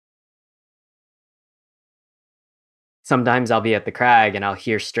Sometimes I'll be at the crag and I'll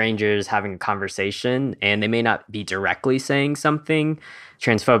hear strangers having a conversation, and they may not be directly saying something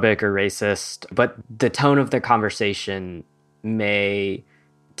transphobic or racist, but the tone of the conversation may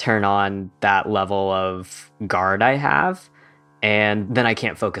turn on that level of guard I have, and then I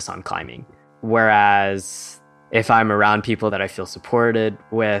can't focus on climbing. Whereas if I'm around people that I feel supported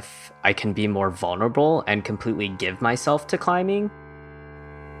with, I can be more vulnerable and completely give myself to climbing.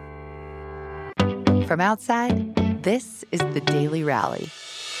 From outside, this is the Daily Rally.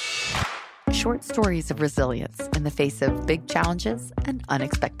 Short stories of resilience in the face of big challenges and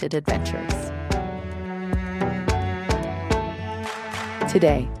unexpected adventures.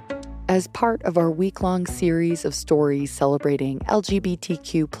 Today, as part of our week-long series of stories celebrating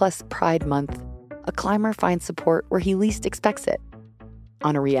LGBTQ plus Pride Month, a climber finds support where he least expects it,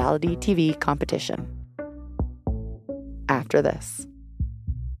 on a reality TV competition. After this.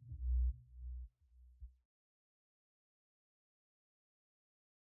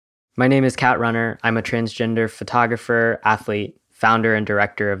 My name is Kat Runner. I'm a transgender photographer, athlete, founder and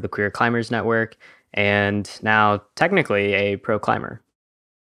director of the Queer Climbers Network, and now technically a pro climber.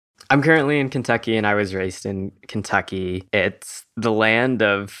 I'm currently in Kentucky, and I was raised in Kentucky. It's the land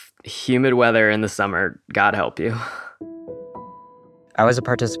of humid weather in the summer. God help you. I was a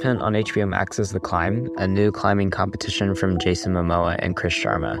participant on HBO Max's The Climb, a new climbing competition from Jason Momoa and Chris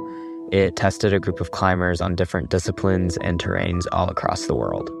Sharma. It tested a group of climbers on different disciplines and terrains all across the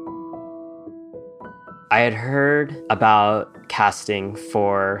world. I had heard about casting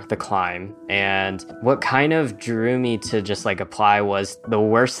for The Climb, and what kind of drew me to just apply was the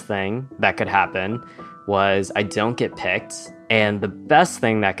worst thing that could happen was I don't get picked, and the best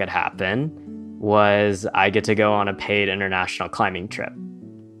thing that could happen was I get to go on a paid international climbing trip.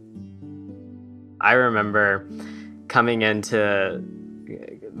 I remember coming into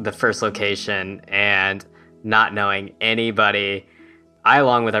the first location and not knowing anybody. I,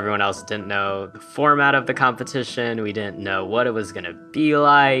 along with everyone else, didn't know the format of the competition. We didn't know what it was going to be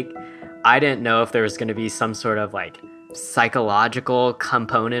like. I didn't know if there was going to be some sort of psychological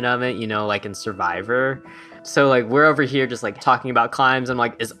component of it, like in Survivor. So we're over here just talking about climbs. I'm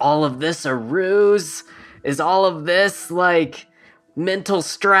like, is all of this a ruse? Is all of this mental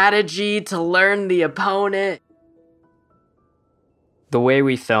strategy to learn the opponent? The way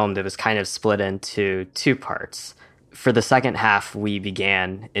we filmed, it was kind of split into two parts. For the second half, we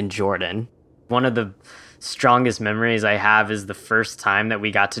began in Jordan. One of the strongest memories I have is the first time that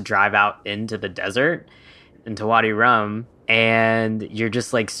we got to drive out into the desert, into Wadi Rum, and you're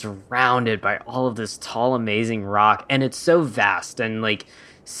just surrounded by all of this tall, amazing rock, and it's so vast and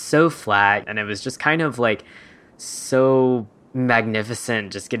so flat, and it was just kind of so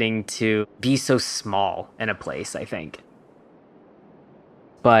magnificent just getting to be so small in a place, I think.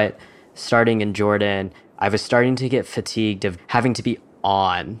 But starting in Jordan, I was starting to get fatigued of having to be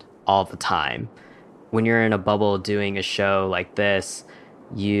on all the time. When you're in a bubble doing a show like this,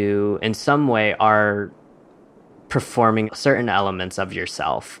 you in some way are performing certain elements of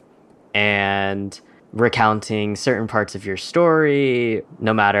yourself and recounting certain parts of your story,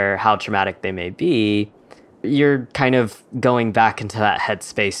 no matter how traumatic they may be. You're kind of going back into that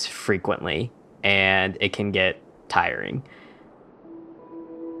headspace frequently, and it can get tiring.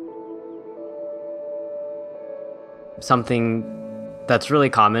 Something that's really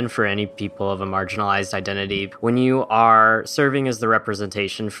common for any people of a marginalized identity. When you are serving as the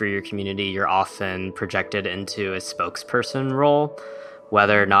representation for your community, you're often projected into a spokesperson role,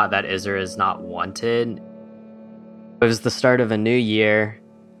 whether or not that is or is not wanted. It was the start of a new year,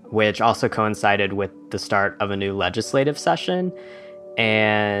 which also coincided with the start of a new legislative session.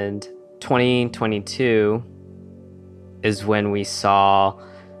 And 2022 is when we saw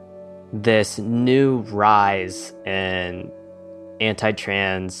this new rise in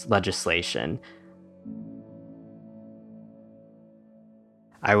anti-trans legislation.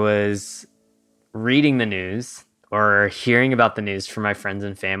 I was reading the news or hearing about the news from my friends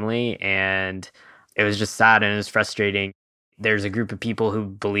and family, and it was just sad and it was frustrating. There's a group of people who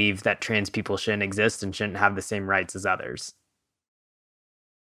believe that trans people shouldn't exist and shouldn't have the same rights as others.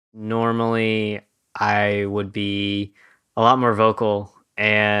 Normally, I would be a lot more vocal,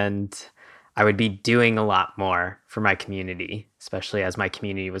 and I would be doing a lot more for my community, especially as my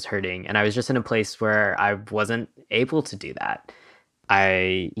community was hurting. And I was just in a place where I wasn't able to do that.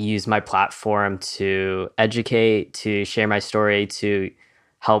 I use my platform to educate, to share my story, to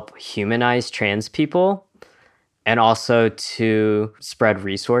help humanize trans people, and also to spread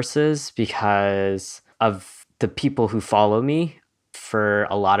resources because of the people who follow me. For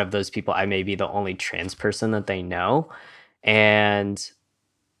a lot of those people, I may be the only trans person that they know. And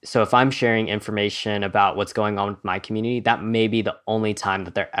So if I'm sharing information about what's going on with my community, that may be the only time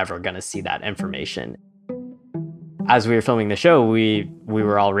that they're ever going to see that information. As we were filming the show, we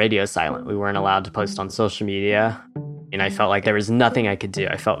were all radio silent. We weren't allowed to post on social media. And I felt like there was nothing I could do.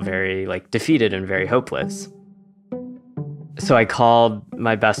 I felt very defeated and very hopeless. So I called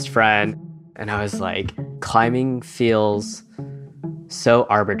my best friend and I was like, climbing feels so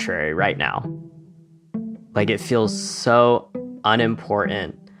arbitrary right now. It feels so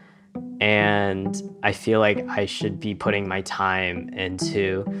unimportant. And I feel like I should be putting my time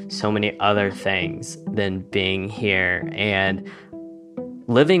into so many other things than being here and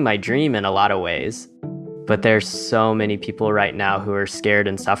living my dream in a lot of ways. But there's so many people right now who are scared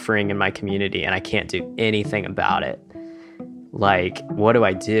and suffering in my community, and I can't do anything about it. What do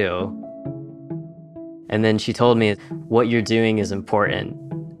I do? And then she told me, what you're doing is important.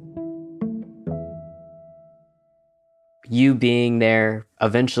 You being there,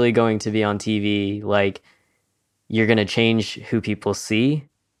 eventually going to be on TV, you're going to change who people see.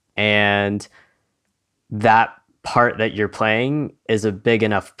 And that part that you're playing is a big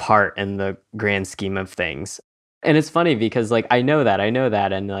enough part in the grand scheme of things. And it's funny because I know that.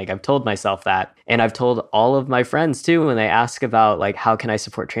 And I've told myself that. And I've told all of my friends too, when they ask about how can I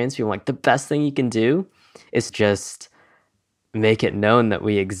support trans people, the best thing you can do is just make it known that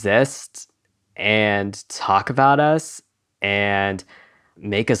we exist and talk about us and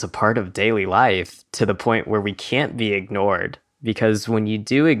make us a part of daily life to the point where we can't be ignored. Because when you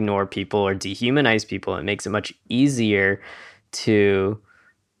do ignore people or dehumanize people, it makes it much easier to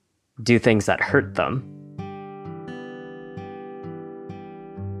do things that hurt them.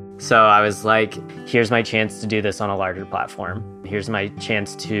 So I was like, here's my chance to do this on a larger platform. Here's my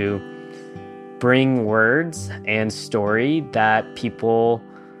chance to bring words and story that people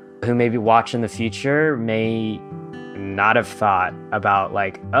who maybe watch in the future may not have thought about,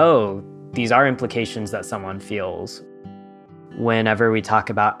 oh, these are implications that someone feels. Whenever we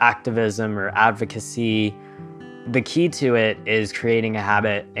talk about activism or advocacy, the key to it is creating a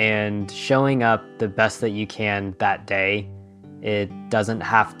habit and showing up the best that you can that day. It doesn't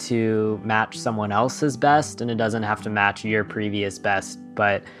have to match someone else's best, and it doesn't have to match your previous best.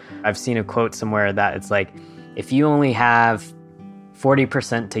 But I've seen a quote somewhere that it's if you only have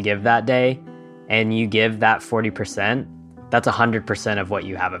 40% to give that day, and you give that 40%, that's 100% of what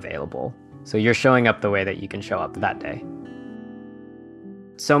you have available. So you're showing up the way that you can show up that day.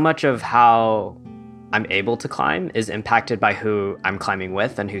 So much of how I'm able to climb is impacted by who I'm climbing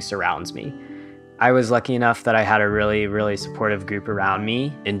with and who surrounds me. I was lucky enough that I had a really, really supportive group around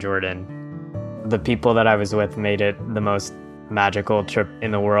me in Jordan. The people that I was with made it the most magical trip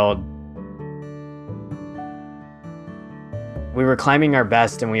in the world. We were climbing our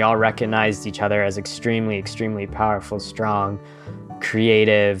best, and we all recognized each other as extremely, extremely powerful, strong,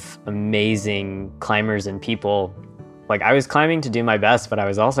 creative, amazing climbers and people. I was climbing to do my best, but I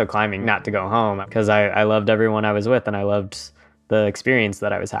was also climbing not to go home because I loved everyone I was with, and I loved the experience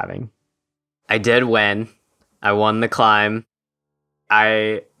that I was having. I did win. I won the climb.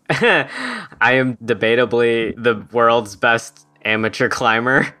 I am debatably the world's best amateur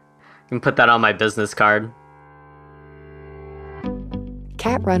climber. I can put that on my business card.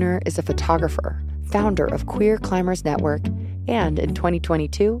 Kat Runner is a photographer, founder of Queer Climbers Network, and in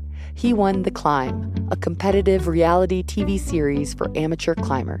 2022, he won The Climb, a competitive reality TV series for amateur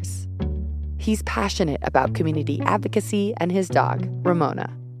climbers. He's passionate about community advocacy and his dog,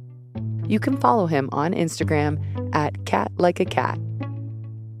 Ramona. You can follow him on Instagram at @catlikeacat.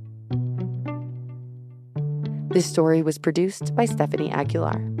 This story was produced by Stephanie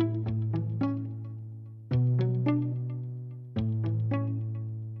Aguilar.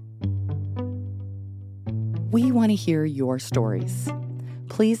 We want to hear your stories.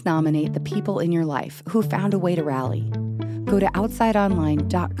 Please nominate the people in your life who found a way to rally. Go to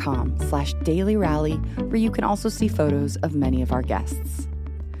outsideonline.com/daily rally, where you can also see photos of many of our guests.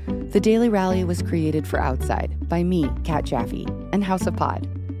 The Daily Rally was created for Outside by me, Kat Jaffe, and House of Pod.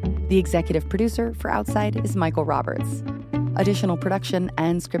 The executive producer for Outside is Michael Roberts. Additional production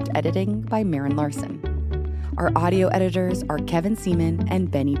and script editing by Marin Larson. Our audio editors are Kevin Seaman and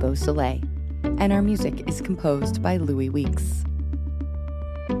Benny Beausoleil. And our music is composed by Louis Weeks.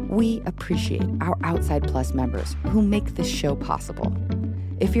 We appreciate our Outside Plus members who make this show possible.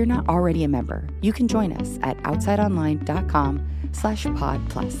 If you're not already a member, you can join us at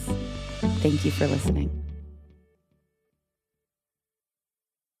outsideonline.com/podplus. Thank you for listening.